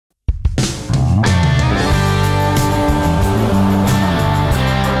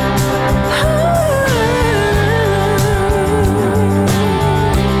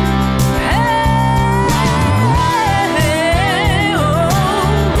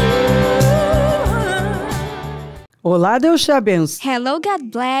Olá, Deus te abençoe. Hello,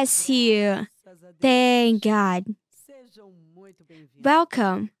 God bless you. Thank God.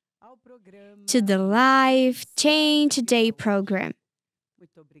 Welcome to the Life Change Day program.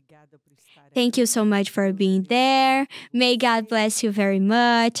 Thank you so much for being there. May God bless you very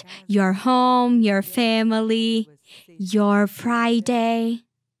much. Your home, your family, your Friday.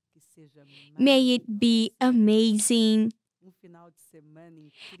 May it be amazing.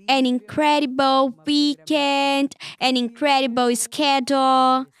 An incredible weekend, an incredible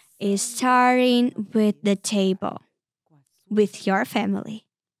schedule is starting with the table, with your family.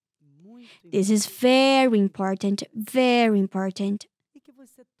 This is very important, very important.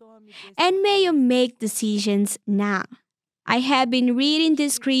 And may you make decisions now. I have been reading the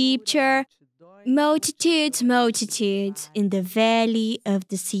scripture, multitudes in the valley of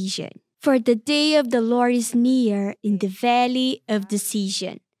decision. For the day of the Lord is near in the valley of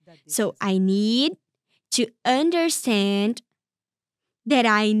decision. So I need to understand that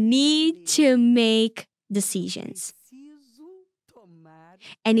I need to make decisions.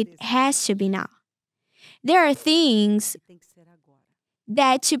 And it has to be now. There are things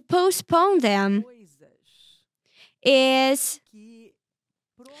that to postpone them is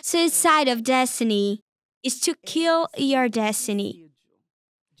suicide of destiny, is to kill your destiny,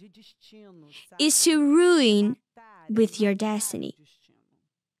 is to ruin with your destiny.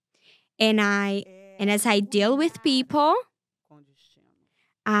 And as I deal with people,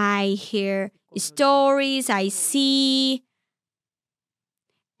 I hear stories, I see,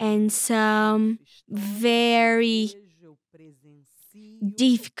 and some very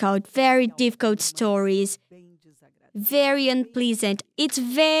difficult stories, very unpleasant. It's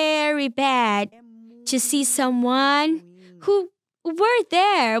very bad to see someone who was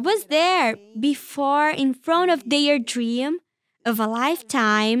there before in front of their dream of a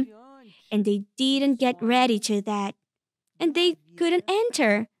lifetime, and they didn't get ready to that. And they couldn't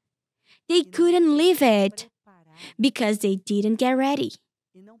enter. They couldn't live it because they didn't get ready.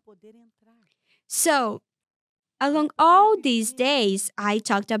 So, along all these days, I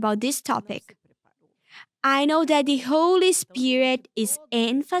talked about this topic. I know that the Holy Spirit is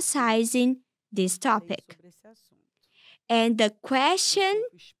emphasizing this topic. And the question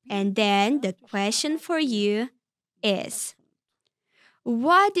for you is,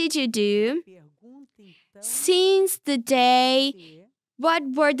 what did you do since the day? What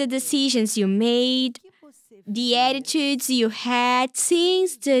were the decisions you made, the attitudes you had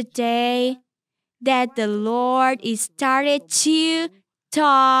since the day that the Lord started to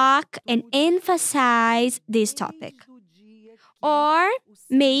talk and emphasize this topic? Or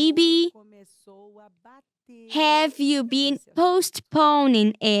maybe have you been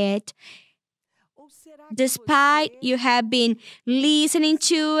postponing it despite you have been listening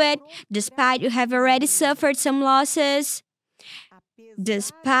to it, despite you have already suffered some losses?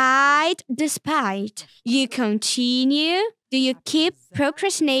 Despite you continue? Do you keep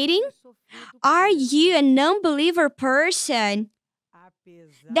procrastinating? Are you a non-believer person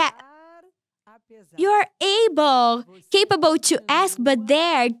that you're capable to ask, but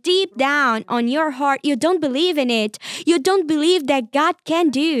there, deep down on your heart, you don't believe in it. You don't believe that God can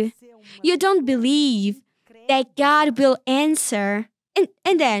do. You don't believe that God will answer.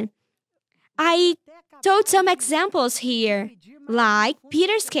 And then, I told some examples here, like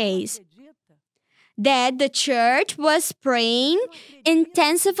Peter's case, that the church was praying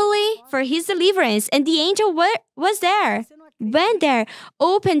intensively for his deliverance, and the angel was there, went there,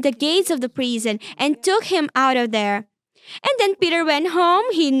 opened the gates of the prison, and took him out of there. And then Peter went home,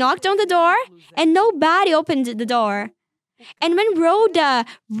 he knocked on the door, and nobody opened the door. And when Rhoda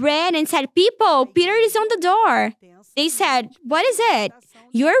ran and said, "People, Peter is on the door," they said, "What is it?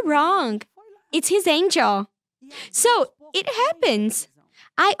 You're wrong. It's his angel." So it happens.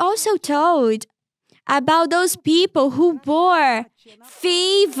 I also told about those people who were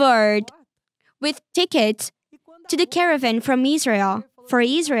favored with tickets to the caravan from Israel, for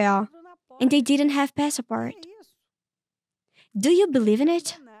Israel, and they didn't have passport. Do you believe in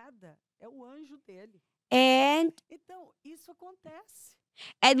it? And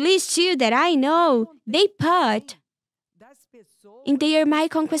at least two that I know, they put in their My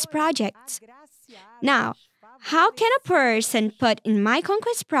Conquest projects. Now, how can a person put in My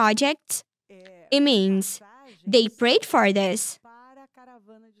Conquest projects? It means they prayed for this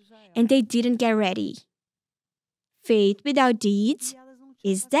and they didn't get ready. Faith without deeds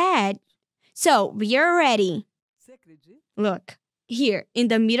is dead. So we are ready. Look, here in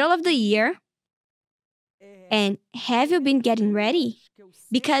the middle of the year, and have you been getting ready?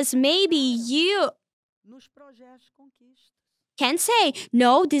 Because maybe you can say,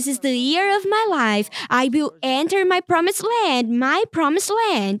 no, this is the year of my life. I will enter my promised land, my promised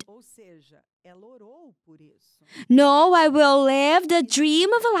land. No, I will live the dream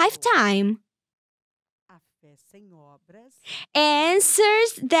of a lifetime. Answers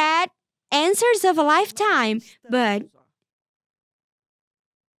of a lifetime. But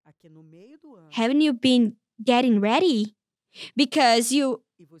haven't you been getting ready? Because you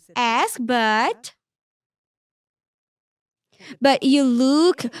ask, but you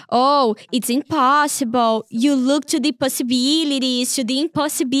look, oh, it's impossible. You look to the possibilities, to the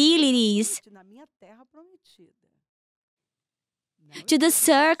impossibilities, to the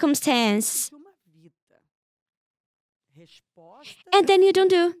circumstance. And then you don't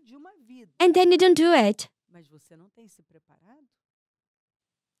do. And then you don't do it.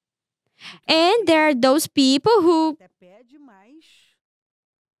 And there are those people who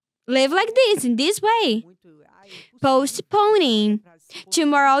live like this, in this way. Postponing.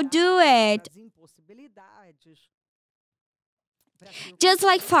 Tomorrow I'll do it. Just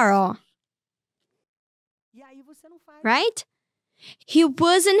like Pharaoh. Right? He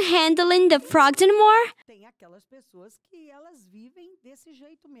wasn't handling the frogs anymore.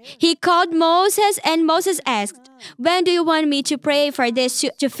 He called Moses and Moses asked, when do you want me to pray for this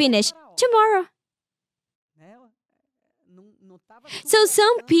to finish? Tomorrow. So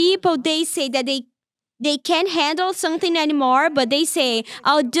some people, they say that they can't handle something anymore, but they say,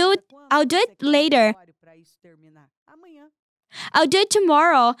 I'll do it later. I'll do it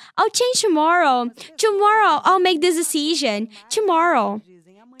tomorrow. I'll change tomorrow. Tomorrow, I'll make this decision. Tomorrow.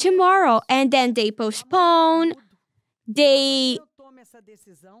 And then they postpone. They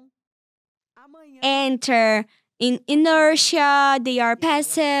enter in inertia. They are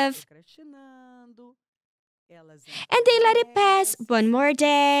passive. And they let it pass. One more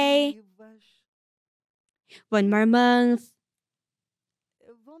day. One more month.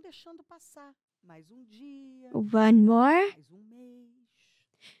 One more.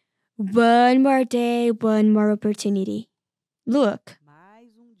 One more day, one more opportunity. Look.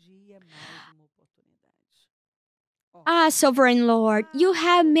 Ah, sovereign Lord, you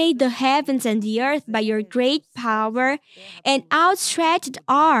have made the heavens and the earth by your great power and outstretched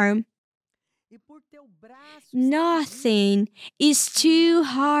arm. Nothing is too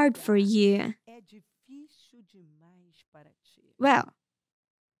hard for you. Well,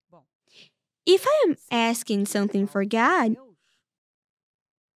 if I am asking something for God,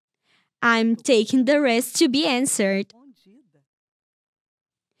 I'm taking the risk to be answered.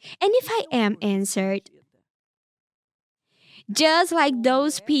 And if I am answered, just like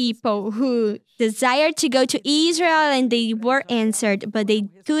those people who desired to go to Israel and they were answered, but they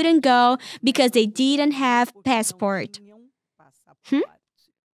couldn't go because they didn't have passport.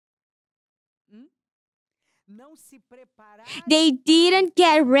 They didn't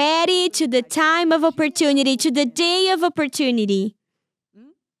get ready to the time of opportunity, to the day of opportunity.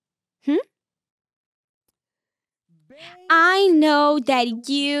 I know that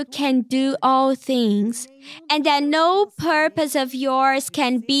you can do all things, and that no purpose of yours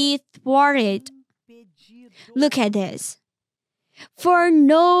can be thwarted. Look at this. For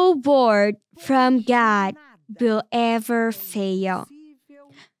no word from God will ever fail.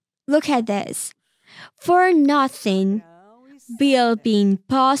 Look at this. For nothing will be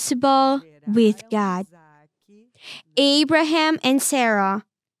impossible with God. Abraham and Sarah,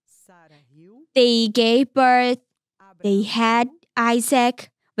 they gave birth. They had Isaac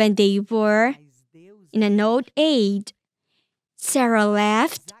when they were in an old age. Sarah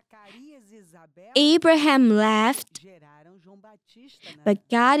left. Abraham left. But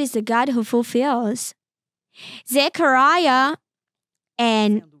God is the God who fulfills. Zechariah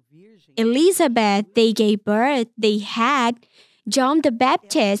and Elizabeth, they gave birth. They had John the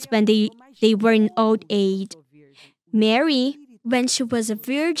Baptist when they were in old age. Mary, when she was a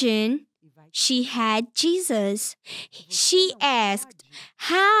virgin, she had Jesus. She asked,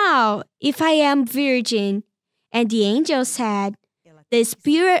 how if I am virgin? And the angel said, the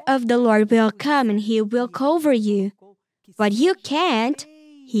Spirit of the Lord will come and He will cover you. But you can't.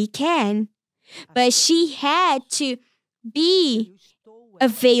 He can. But she had to be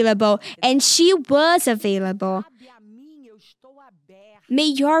available, and she was available. May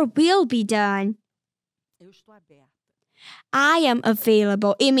your will be done. I am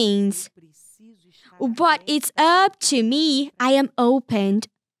available. It means, but it's up to me. I am opened.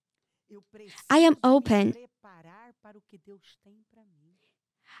 I am open.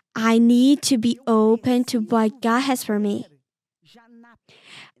 I need to be open to what God has for me.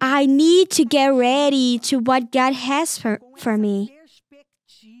 I need to get ready to what God has for me.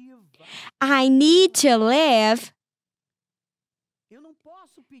 I need to live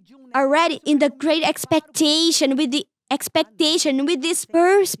already in the great expectation, with this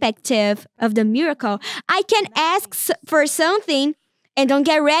perspective of the miracle. I can ask for something and don't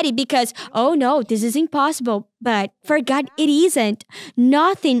get ready because, oh no, this is impossible. But for God, it isn't.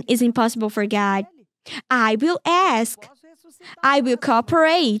 Nothing is impossible for God. I will ask. I will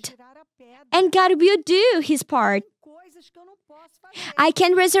cooperate. And God will do His part. I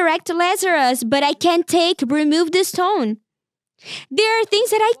can resurrect Lazarus, but I can't remove the stone. There are things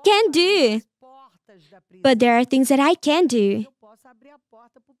that I can do. But there are things that I can do.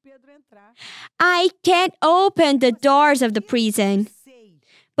 I can't open the doors of the prison,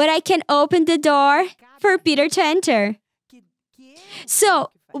 but I can open the door for Peter to enter.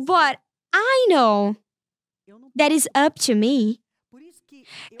 So, what I know that is up to me,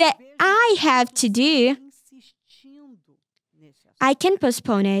 that I have to do, I can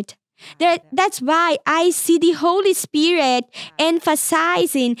postpone it. That's why I see the Holy Spirit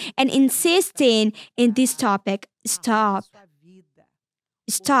emphasizing and insisting in this topic. Stop.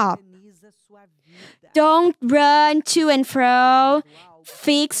 Stop. Don't run to and fro.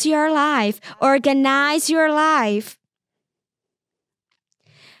 Fix your life. Organize your life.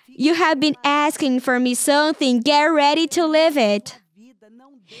 You have been asking for me something. Get ready to live it.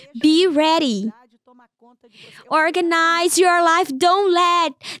 Be ready. Organize your life. Don't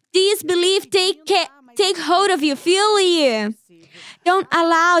let disbelief take hold of you, fill you. Don't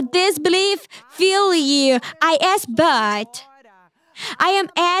allow disbelief fill you. I am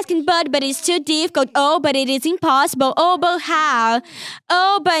asking, but it's too difficult. Oh, but it is impossible. Oh, but how?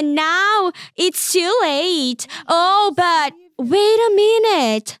 Oh, but now it's too late. Oh, but wait a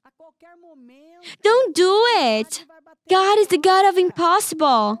minute. Don't do it. God is the God of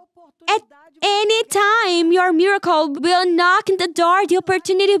impossible. At any time, your miracle will knock on the door. The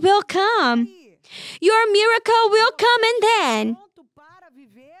opportunity will come. Your miracle will come, and then,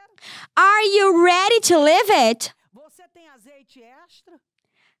 are you ready to live it?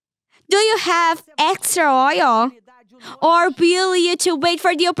 Do you have extra oil? Or will you to wait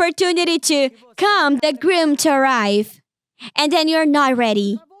for the opportunity to come, the groom to arrive, and then you're not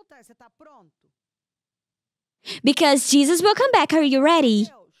ready? Because Jesus will come back. Are you ready?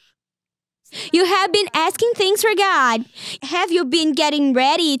 You have been asking things for God. Have you been getting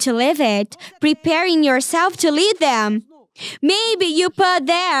ready to live it? Preparing yourself to lead them? Maybe you put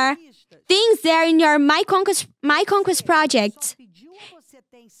there things there in your My Conquest project.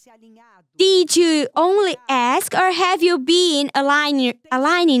 Did you only ask, or have you been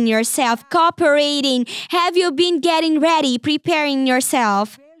aligning yourself, cooperating? Have you been getting ready, preparing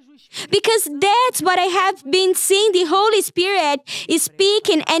yourself? Because that's what I have been seeing. The Holy Spirit is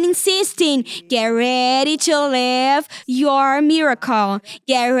speaking and insisting. Get ready to live your miracle.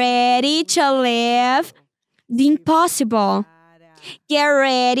 Get ready to live the impossible. Get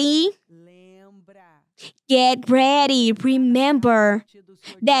ready. Get ready. Remember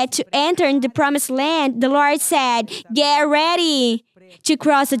that to enter in the promised land, the Lord said, get ready to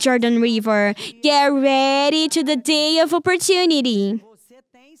cross the Jordan River. Get ready to the day of opportunity.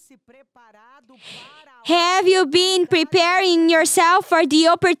 Have you been preparing yourself for the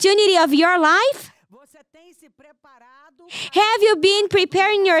opportunity of your life? Have you been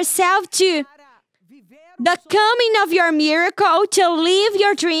preparing yourself to the coming of your miracle, to live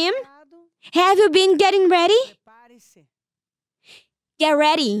your dream? Have you been getting ready? Get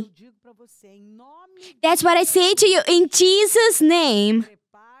ready. That's what I say to you in Jesus' name.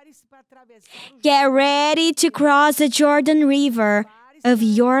 Get ready to cross the Jordan River of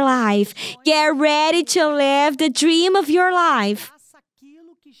your life. Get ready to live the dream of your life.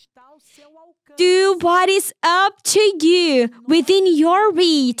 Do what is up to you, within your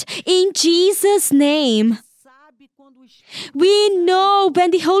reach, in Jesus' name. We know when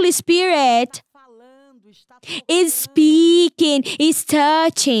the Holy Spirit is speaking, is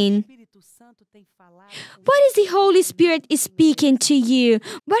touching. What is the Holy Spirit is speaking to you?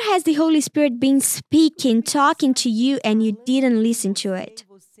 What has the Holy Spirit been speaking, talking to you, and you didn't listen to it?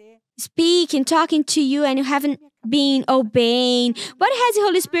 Speaking, talking to you, and you haven't been obeying. What has the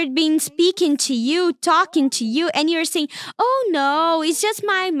Holy Spirit been speaking to you, talking to you, and you're saying, oh no, it's just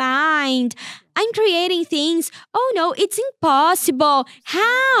my mind. I'm creating things. Oh no, it's impossible.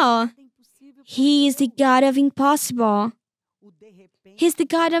 How? He is the God of impossible. He's the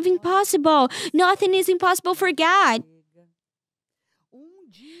God of impossible. Nothing is impossible for God.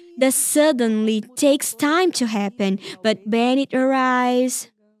 The suddenly takes time to happen, but when it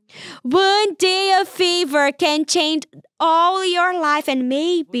arrives, one day of favor can change all your life, and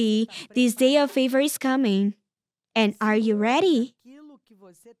maybe this day of favor is coming. And are you ready?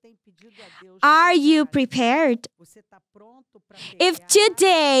 Are you prepared? If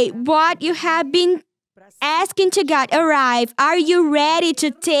today what you have been asking to God arrive, are you ready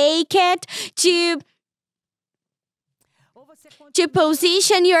to take it, to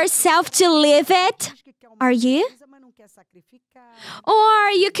position yourself to live it? Are you? Or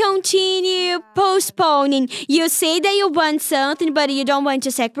you continue postponing. You say that you want something, but you don't want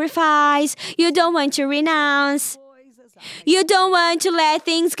to sacrifice. You don't want to renounce. You don't want to let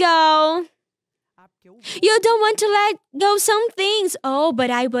things go. You don't want to let go some things. Oh, but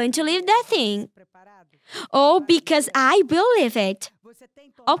I want to leave that thing. Oh, because I will live it.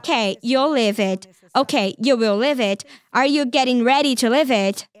 Okay, you'll live it. Okay, you will live it. Are you getting ready to live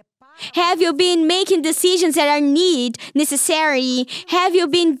it? Have you been making decisions that are necessary? Have you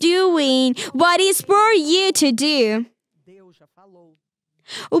been doing what is for you to do?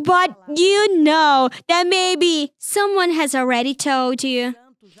 But you know that maybe someone has already told you.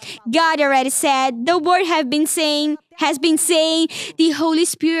 God already said, the word has been saying, the Holy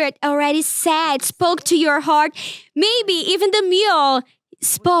Spirit already said, spoke to your heart. Maybe even the mule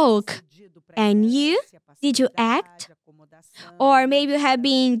spoke. And you? Did you act? Or maybe you have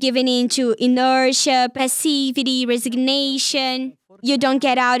been given into inertia, passivity, resignation. You don't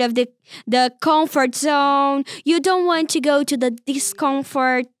get out of the comfort zone. You don't want to go to the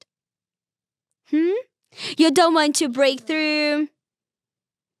discomfort. You don't want to break through.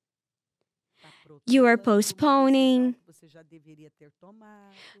 You are postponing.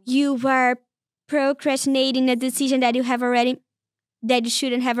 You were procrastinating a decision that you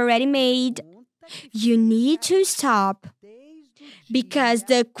shouldn't have already made. You need to stop. Because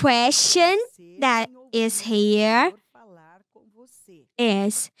the question that is here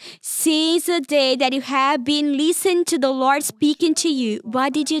is, since the day that you have been listening to the Lord speaking to you,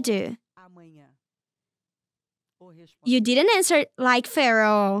 what did you do? You didn't answer like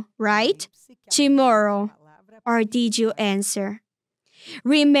Pharaoh, right? Tomorrow. Or did you answer?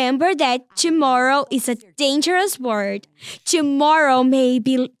 Remember that tomorrow is a dangerous word. Tomorrow may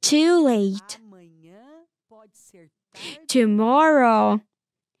be too late. Tomorrow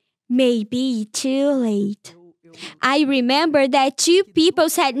may be too late. I remember that two people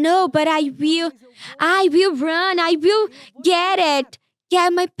said, no, but I will run, I will get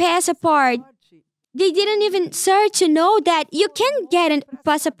my passport. They didn't even search to know that you can get a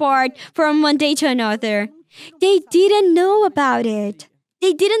passport from one day to another. They didn't know about it.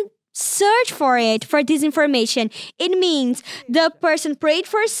 They didn't search for this information. It means the person prayed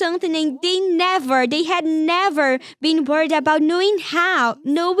for something and they had never been worried about knowing how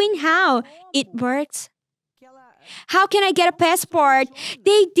it works. How can I get a passport?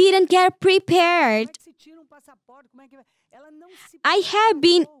 They didn't get prepared. I have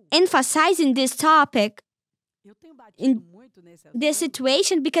been emphasizing this topic in this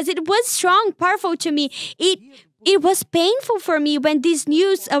situation because it was strong, powerful to me. It was painful for me when this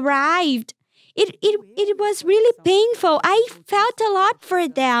news arrived. It was really painful. I felt a lot for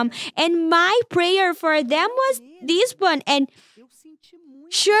them. And my prayer for them was this one. And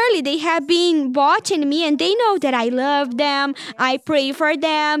surely they have been watching me and they know that I love them. I pray for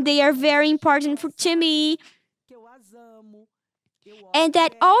them. They are very important to me. And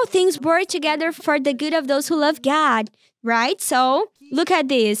that all things work together for the good of those who love God. Right? So, look at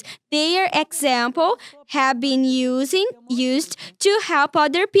this. Their example have been used to help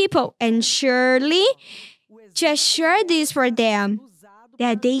other people. And surely, to assure this for them,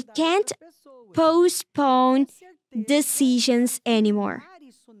 that they can't postpone decisions anymore.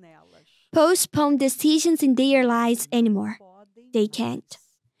 Postpone decisions in their lives anymore. They can't.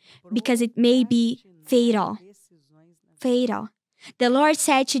 Because it may be fatal. Fatal. The Lord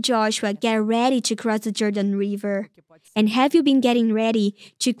said to Joshua, get ready to cross the Jordan River. And have you been getting ready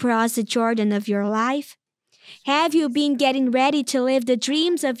to cross the Jordan of your life? Have you been getting ready to live the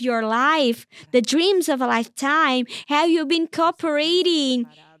dreams of your life, the dreams of a lifetime? Have you been cooperating?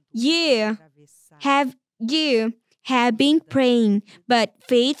 You have been praying, but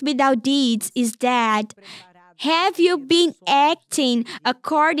faith without deeds is dead. Have you been acting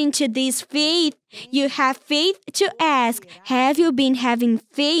according to this faith? You have faith to ask. Have you been having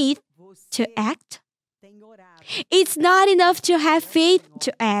faith to act? It's not enough to have faith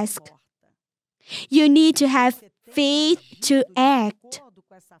to ask. You need to have faith to act.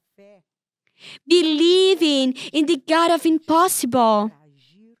 Believing in the God of impossible.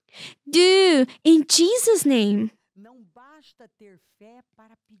 Do in Jesus' name.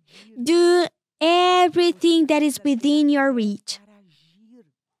 Do everything that is within your reach.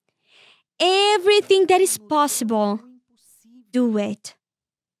 Everything that is possible, do it.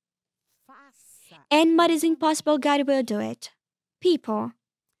 And what is impossible, God will do it. People,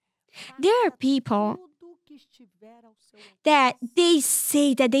 There are people that they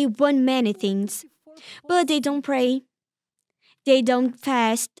say that they want many things, but they don't pray, they don't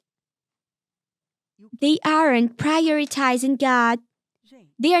fast, they aren't prioritizing God,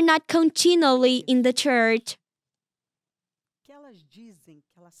 they are not continually in the church,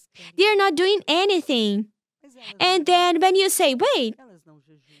 they are not doing anything. And then when you say, wait,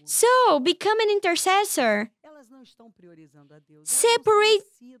 so become an intercessor, separate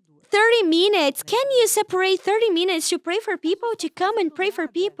 30 minutes. Can you separate 30 minutes to pray for people, to come and pray for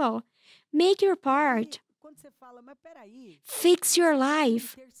people? Make your part. Fix your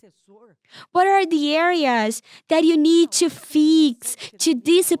life. What are the areas that you need to fix, to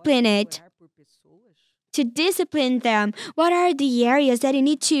discipline it? To discipline them. What are the areas that you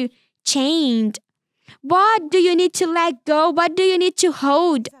need to change? What do you need to let go? What do you need to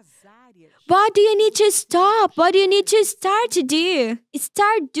hold? What do you need to stop? What do you need to start to do?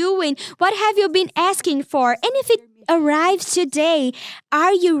 Start doing. What have you been asking for? And if it arrives today,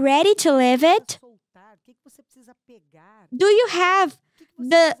 are you ready to live it? Do you have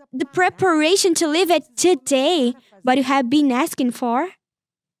the preparation to live it today, what you have been asking for?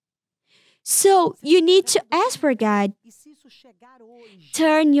 So you need to ask for God.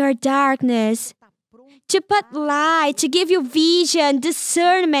 Turn your darkness to put light, to give you vision,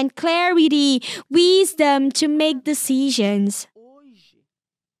 discernment, clarity, wisdom to make decisions.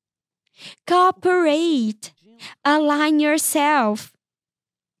 Cooperate. Align yourself.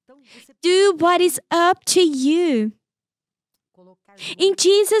 Do what is up to you. In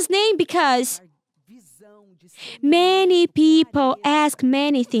Jesus' name, because many people ask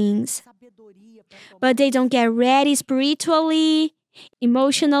many things, but they don't get ready spiritually,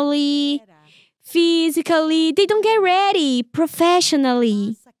 emotionally, physically. They don't get ready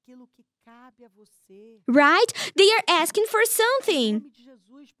professionally. Right? They are asking for something,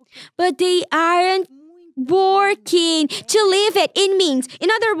 but they aren't working to live it. It means, in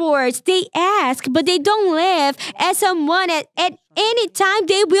other words, they ask, but they don't live as someone at any time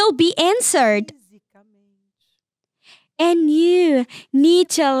they will be answered. And you need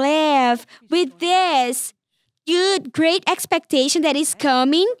to live with this good, great expectation that is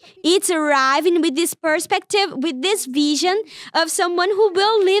coming. It's arriving with this perspective, with this vision of someone who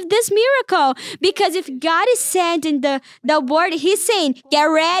will live this miracle. Because if God is sending the word, He's saying, get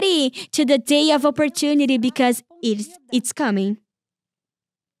ready to the day of opportunity because it's coming.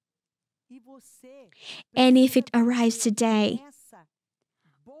 And if it arrives today,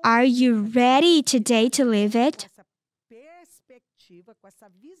 are you ready today to live it?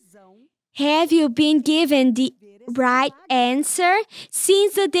 Have you been given the right answer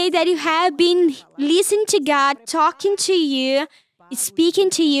since the day that you have been listening to God, talking to you, speaking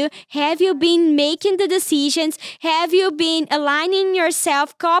to you? Have you been making the decisions? Have you been aligning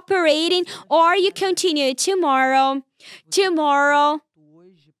yourself, cooperating, or you continue tomorrow?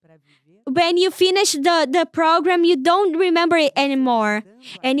 When you finish the program, you don't remember it anymore,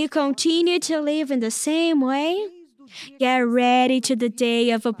 and you continue to live in the same way? Get ready to the day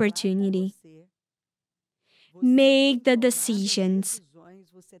of opportunity. Make the decisions.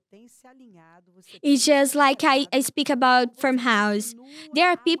 It's just like I speak about farmhouse. There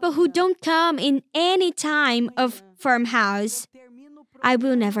are people who don't come in any time of farmhouse. I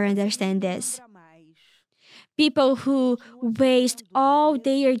will never understand this. People who waste all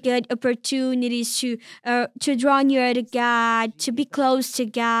their good opportunities to draw near to God, to be close to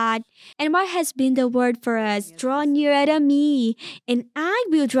God. And what has been the word for us? Draw near to me, and I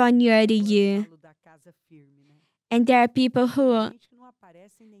will draw near to you. And there are people who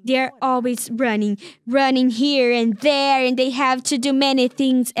they're always running here and there, and they have to do many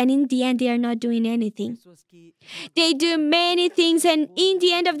things, and in the end, they are not doing anything. They do many things, and in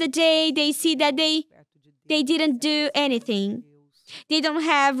the end of the day, they see that they didn't do anything. They don't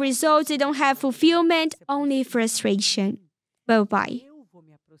have results, they don't have fulfillment, only frustration. Bye-bye.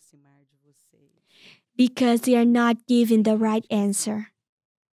 Because they are not giving the right answer.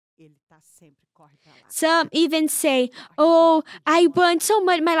 Some even say, oh, I want so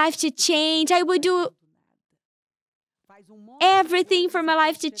much my life to change. I will do everything for my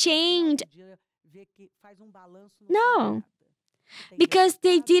life to change. No. Because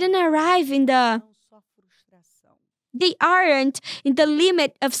they didn't arrive they aren't in the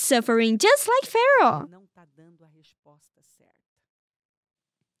limit of suffering, just like Pharaoh.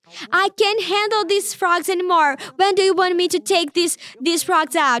 I can't handle these frogs anymore. When do you want me to take these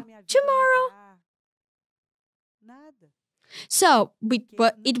frogs out? Tomorrow. So,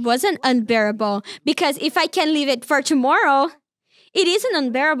 it wasn't unbearable, because if I can leave it for tomorrow, it isn't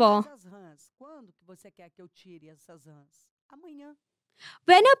unbearable.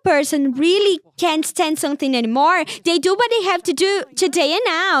 When a person really can't stand something anymore, they do what they have to do today and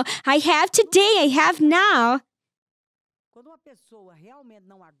now. I have today, I have now.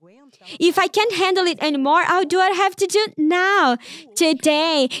 If I can't handle it anymore, I'll do what I have to do now.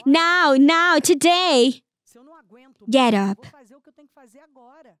 Today, now, today. Get up.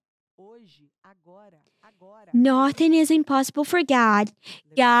 Nothing is impossible for God.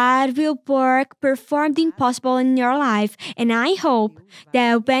 God will perform the impossible in your life. And I hope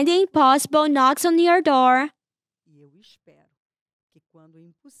that when the impossible knocks on your door,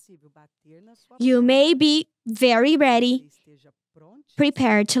 you may be very ready,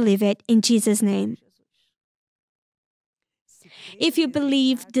 prepared to live it in Jesus' name. If you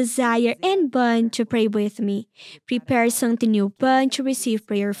believe, desire, and want to pray with me, prepare something you want to receive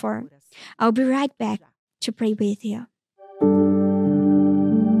prayer for. I'll be right back to pray with you.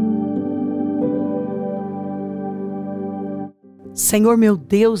 Senhor meu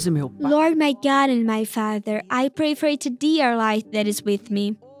Deus e meu Pai. Lord, my God and my Father, I pray for the dear light that is with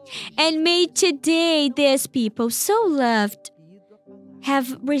me. And may today these people so loved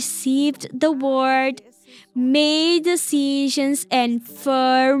have received the word, made decisions and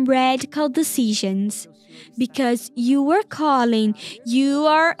firm radical decisions. Because you are calling, you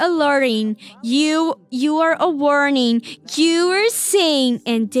are alerting, you are a warning, you are saying,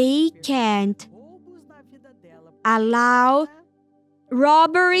 and they can't allow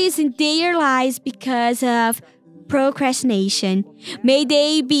robberies in their lives because of procrastination. May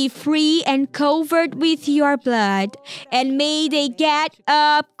they be free and covered with your blood, and may they get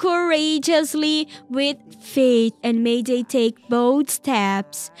up courageously with faith, and may they take bold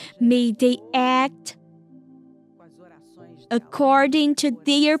steps. May they act according to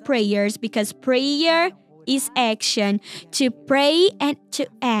their prayers, because prayer is action. To pray and to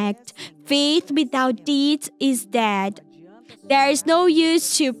act. Faith without deeds is dead. There is no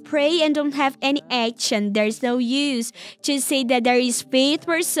use to pray and don't have any action. There is no use to say that there is faith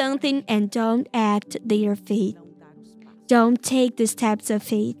for something and don't act their faith. Don't take the steps of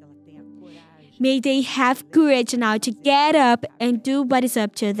faith. May they have courage now to get up and do what is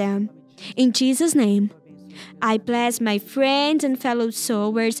up to them. In Jesus' name, I bless my friends and fellow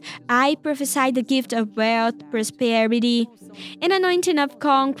sowers. I prophesy the gift of wealth, prosperity, an anointing of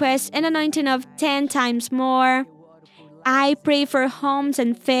conquest, an anointing of 10 times more. I pray for homes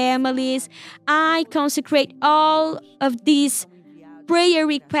and families. I consecrate all of these prayer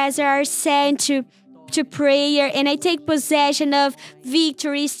requests that are sent to prayer, and I take possession of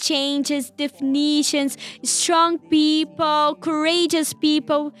victories, changes, definitions, strong people, courageous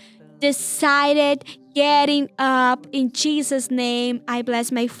people, decided, getting up. In Jesus' name, I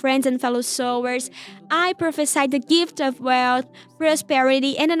bless my friends and fellow sowers. I prophesy the gift of wealth,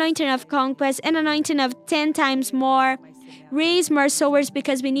 prosperity, and anointing of conquest, and anointing of 10 times more. Raise more sowers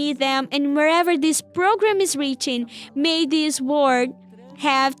because we need them. And wherever this program is reaching, may this word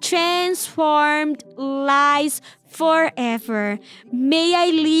have transformed lives forever. May I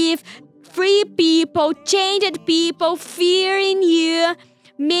live free people, changed people, fearing you.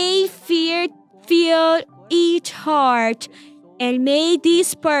 May fear fill each heart, and may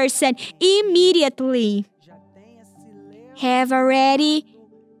this person immediately have already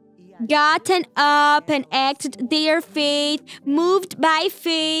gotten up and acted their faith, moved by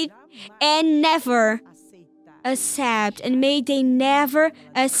faith, and never accept, and may they never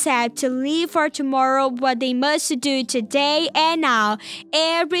accept to leave for tomorrow what they must do today and now.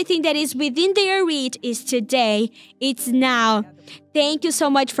 Everything that is within their reach is today. It's now. Thank you so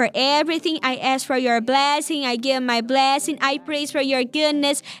much for everything. I ask for your blessing. I give my blessing. I praise for your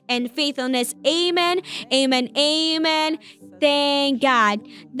goodness and faithfulness. Amen. Amen. Amen. Thank God.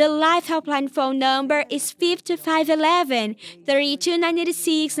 The Life Helpline phone number is 5511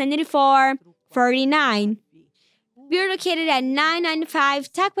 32986 994 49. We're located at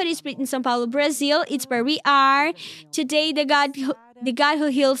 995 Taquari Street in São Paulo, Brazil. It's where we are. Today, the God Who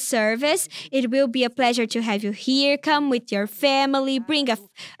Heals service. It will be a pleasure to have you here. Come with your family. Bring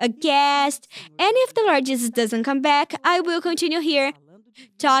a guest. And if the Lord Jesus doesn't come back, I will continue here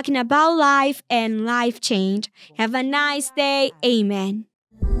talking about life and life change. Have a nice day. Amen.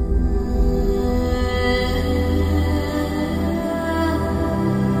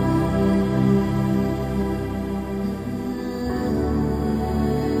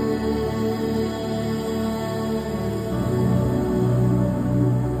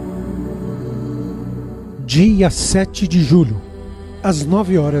 Dia 7 de julho, às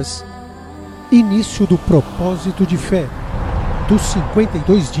 9 horas, início do propósito de fé dos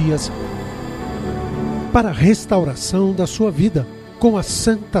 52 dias para a restauração da sua vida com a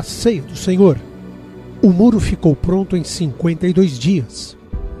Santa Ceia do Senhor. O muro ficou pronto em 52 dias.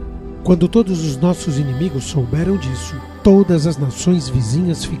 Quando todos os nossos inimigos souberam disso, todas as nações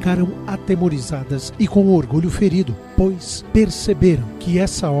vizinhas ficaram atemorizadas e com o orgulho ferido, pois perceberam que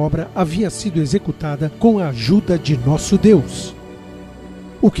essa obra havia sido executada com a ajuda de nosso Deus.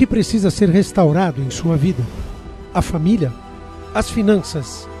 O que precisa ser restaurado em sua vida? A família? As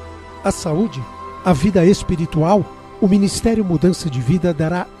finanças? A saúde? A vida espiritual? O Ministério Mudança de Vida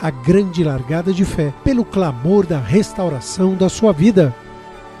dará a grande largada de fé pelo clamor da restauração da sua vida.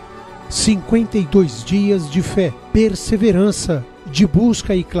 52 dias de fé, perseverança, de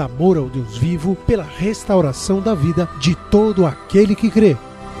busca e clamor ao Deus vivo pela restauração da vida de todo aquele que crê.